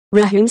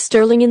Raheem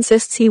Sterling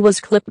insists he was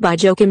clipped by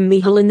Joachim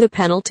Michel in the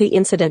penalty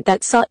incident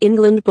that saw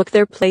England book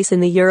their place in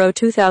the Euro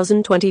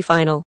 2020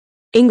 final.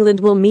 England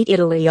will meet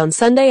Italy on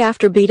Sunday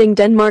after beating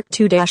Denmark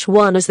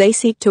 2-1 as they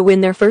seek to win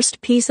their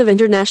first piece of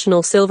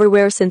international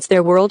silverware since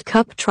their World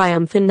Cup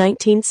triumph in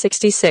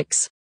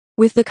 1966.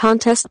 With the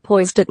contest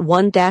poised at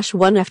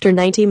 1-1 after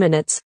 90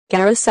 minutes,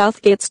 Gareth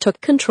Southgate took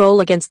control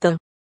against the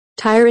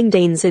tiring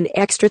Danes in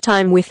extra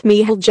time, with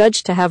Michel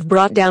judged to have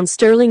brought down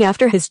Sterling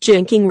after his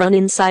jinking run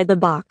inside the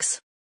box.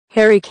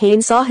 Harry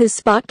Kane saw his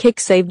spot kick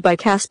saved by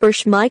Kasper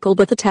Schmeichel,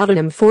 but the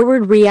Tottenham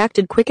forward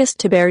reacted quickest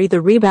to bury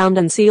the rebound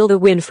and seal the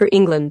win for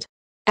England.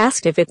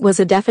 Asked if it was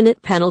a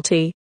definite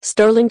penalty,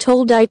 Sterling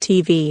told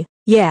ITV,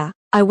 "Yeah,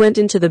 I went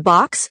into the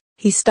box,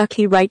 he stuck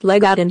his right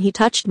leg out and he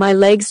touched my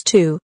legs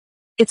too.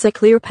 It's a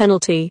clear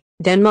penalty."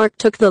 Denmark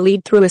took the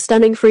lead through a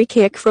stunning free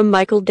kick from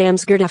Michael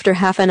Damsgaard after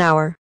half an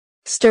hour.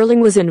 Sterling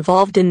was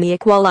involved in the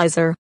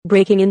equalizer,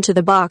 breaking into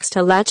the box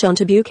to latch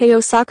onto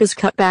Bukayo Saka's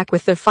cutback,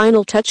 with the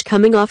final touch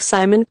coming off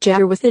Simon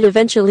Kjaer, with it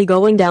eventually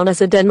going down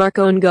as a Denmark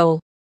own goal.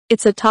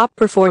 "It's a top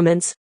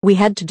performance, we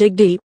had to dig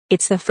deep,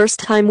 it's the first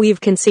time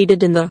we've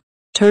conceded in the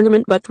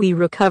tournament, but we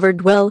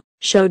recovered well,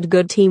 showed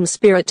good team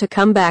spirit to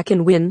come back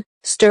and win,"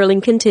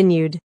 Sterling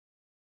continued.